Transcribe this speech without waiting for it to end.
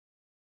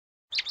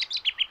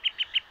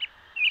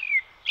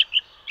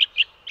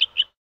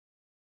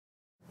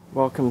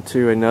Welcome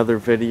to another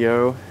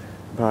video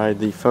by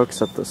the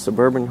folks at the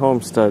Suburban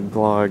Homestead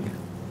blog.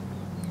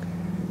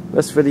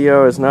 This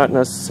video is not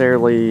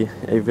necessarily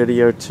a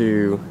video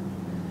to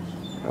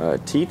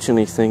teach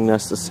anything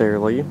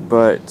necessarily,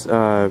 but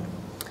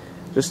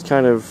just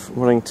kind of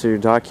wanting to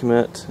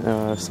document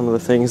some of the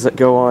things that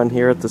go on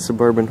here at the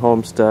Suburban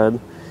Homestead.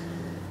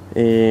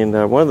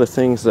 And one of the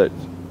things that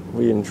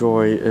we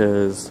enjoy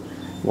is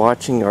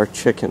watching our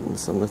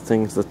chickens and the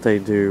things that they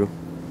do.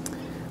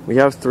 We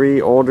have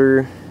 3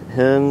 older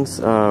hens.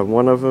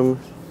 One of them,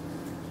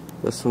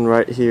 this one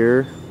right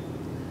here,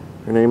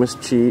 her name is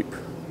Cheap,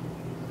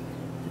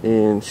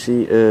 and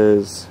she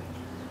is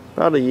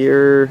about a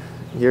year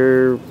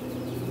and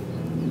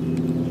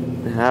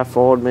a half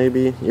old,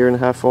 maybe year and a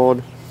half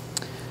old,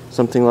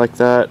 something like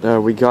that.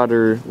 We got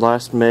her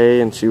last May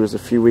and she was a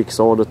few weeks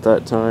old at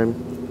that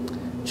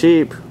time.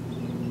 Cheap,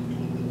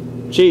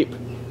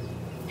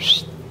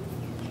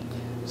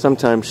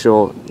 sometimes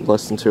she'll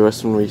listen to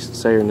us when we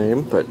say her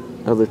name, but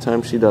other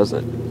times she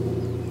doesn't.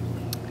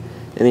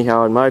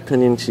 Anyhow, in my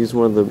opinion, she's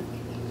one of the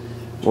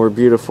more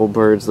beautiful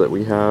birds that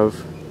we have.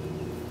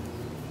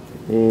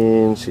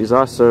 And she's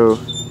also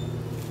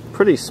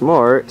pretty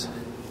smart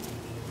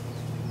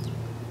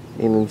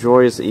and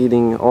enjoys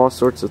eating all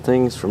sorts of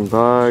things from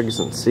bugs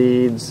and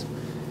seeds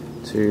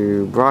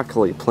to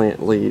broccoli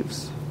plant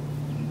leaves.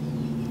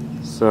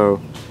 So,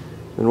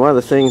 and one of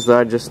the things that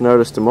I just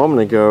noticed a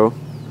moment ago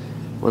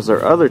was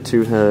our other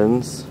 2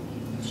 hens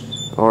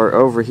are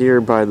over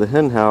here by the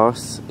hen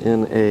house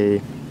in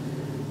a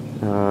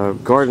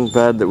garden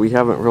bed that we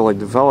haven't really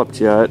developed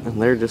yet, and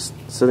they're just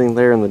sitting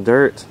there in the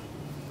dirt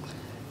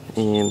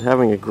and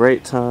having a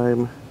great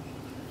time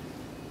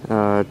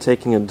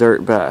taking a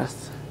dirt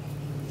bath,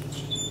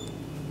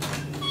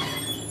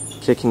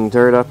 kicking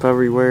dirt up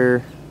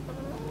everywhere,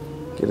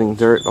 getting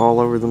dirt all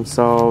over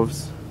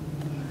themselves,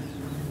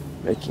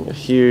 making a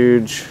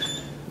huge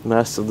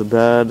mess of the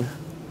bed.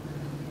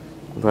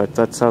 But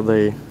that's how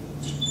they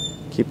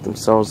keep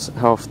themselves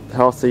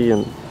healthy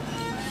and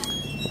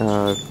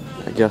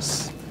I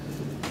guess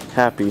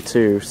happy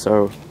too.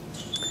 So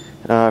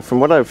from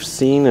what I've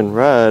seen and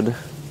read,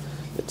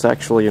 it's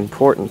actually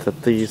important that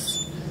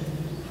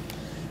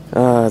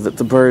that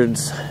the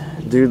birds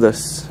do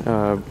this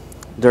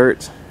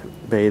dirt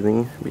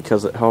bathing,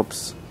 because it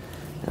helps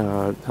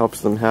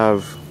them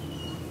have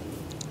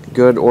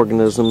good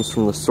organisms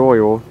from the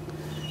soil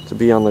to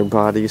be on their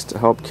bodies to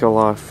help kill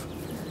off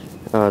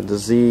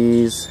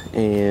disease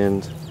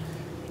and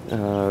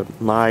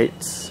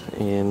mites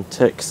and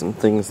ticks and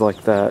things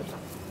like that.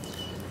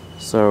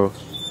 So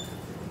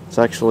it's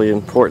actually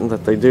important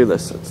that they do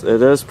this.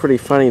 It is pretty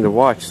funny to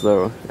watch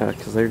though,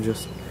 because they're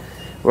just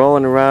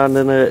rolling around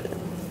in it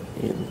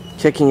and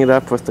kicking it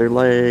up with their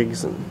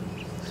legs and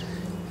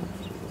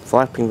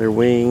flapping their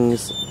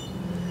wings,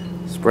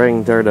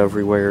 spraying dirt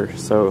everywhere.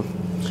 So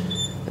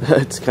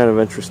it's kind of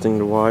interesting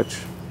to watch.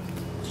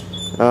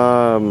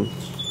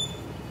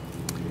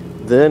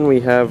 Then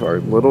we have our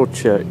little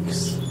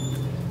chicks.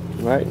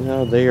 Right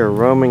now they are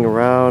roaming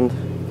around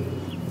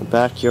the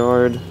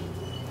backyard,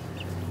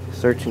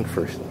 searching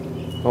for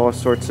all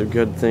sorts of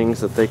good things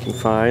that they can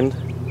find.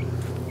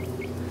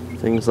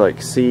 Things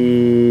like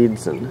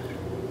seeds and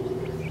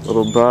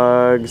little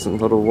bugs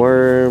and little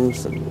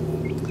worms and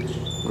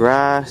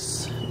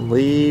grass and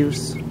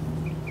leaves.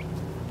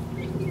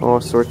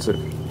 All sorts of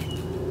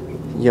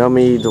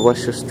yummy,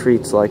 delicious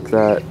treats like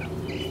that.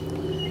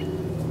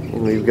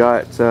 And we've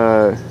got,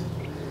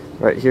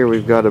 right here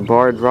we've got a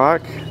barred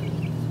rock.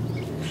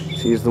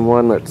 She's the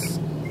one that's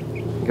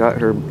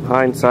got her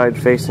hind side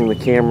facing the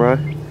camera,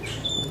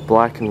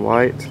 black and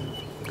white.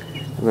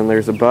 And then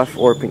there's a buff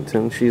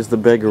Orpington. She's the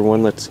bigger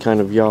one that's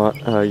kind of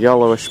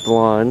yellowish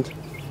blonde.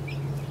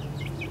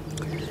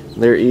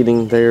 They're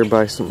eating there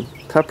by some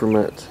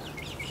peppermint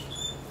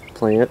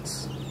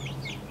plants.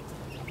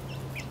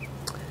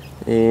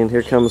 And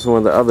here comes one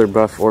of the other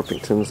buff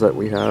Orpingtons that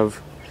we have.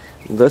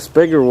 This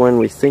bigger one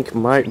we think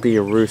might be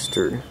a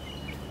rooster.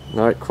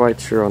 Not quite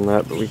sure on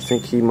that, but we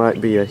think he might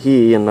be a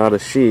he and not a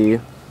she.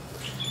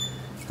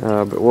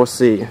 But we'll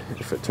see.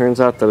 If it turns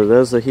out that it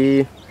is a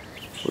he,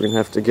 we're going to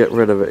have to get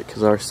rid of it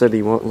because our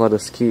city won't let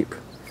us keep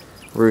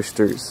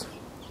roosters.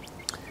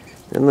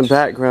 In the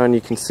background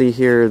you can see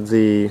here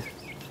the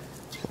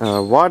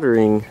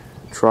watering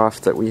trough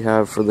that we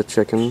have for the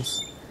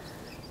chickens.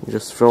 You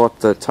just fill up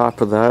the top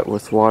of that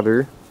with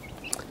water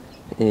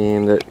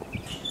and it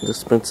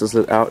dispenses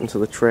it out into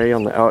the tray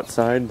on the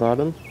outside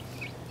bottom.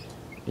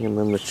 And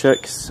then the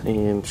chicks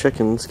and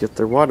chickens get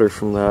their water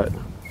from that.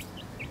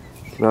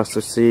 You can also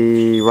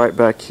see right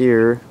back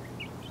here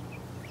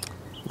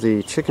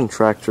the chicken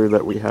tractor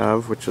that we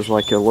have, which is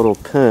like a little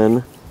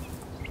pen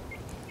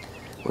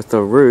with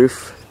a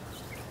roof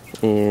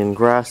and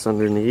grass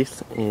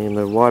underneath and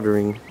a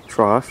watering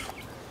trough.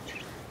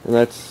 And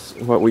that's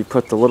what we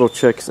put the little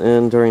chicks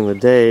in during the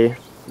day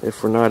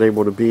if we're not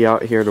able to be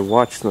out here to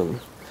watch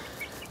them.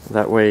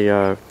 That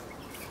way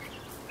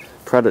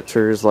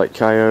predators like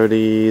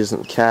coyotes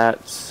and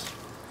cats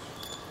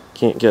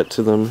can't get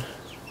to them.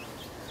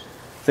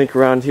 think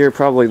around here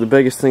probably the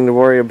biggest thing to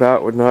worry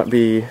about would not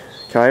be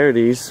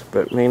coyotes,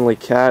 but mainly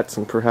cats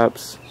and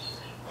perhaps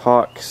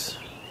hawks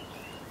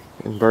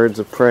and birds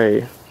of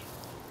prey.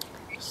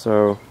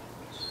 So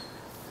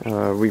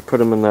we put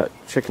them in that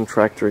chicken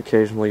tractor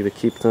occasionally to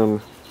keep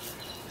them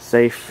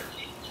safe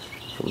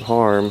from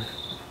harm.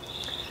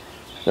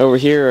 Over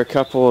here are a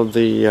couple of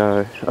the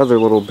other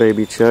little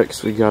baby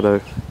chicks. We got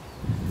a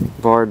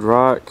barred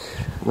rock,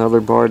 another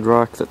barred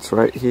rock that's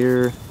right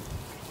here,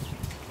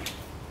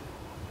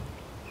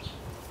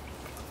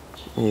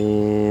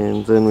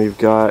 and then we've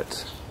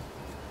got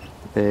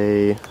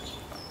a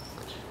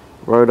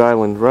Rhode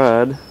Island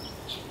red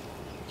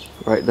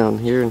right down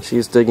here, and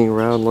she's digging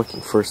around looking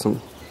for some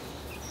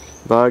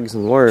bugs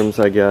and worms,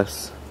 I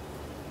guess.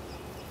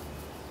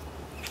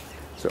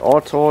 So all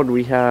told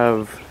we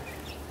have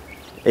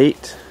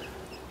 8.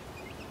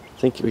 I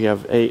think we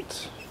have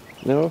 8.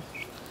 No?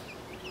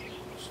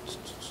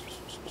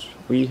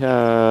 We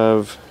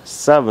have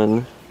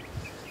 7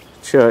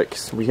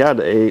 chicks. We had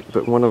 8,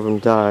 but one of them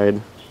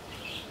died.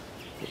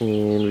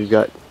 And we've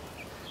got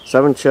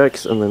 7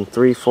 chicks and then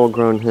 3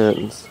 full-grown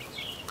hens.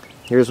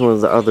 Here's one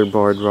of the other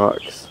barred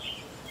rocks.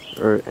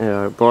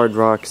 Barred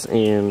rocks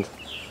and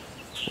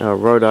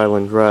Rhode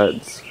Island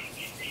reds.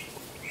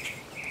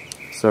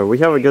 So we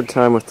have a good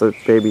time with the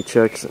baby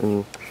chicks,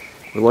 and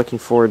we're looking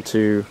forward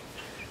to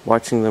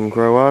watching them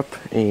grow up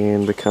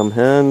and become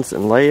hens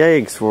and lay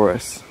eggs for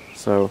us.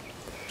 So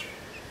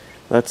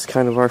that's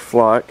kind of our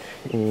flock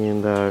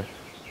and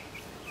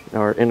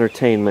our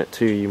entertainment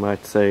too, you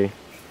might say.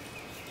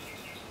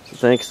 So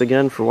thanks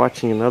again for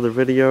watching another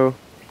video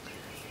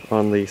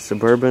on the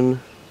Suburban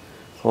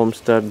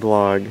Homestead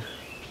blog.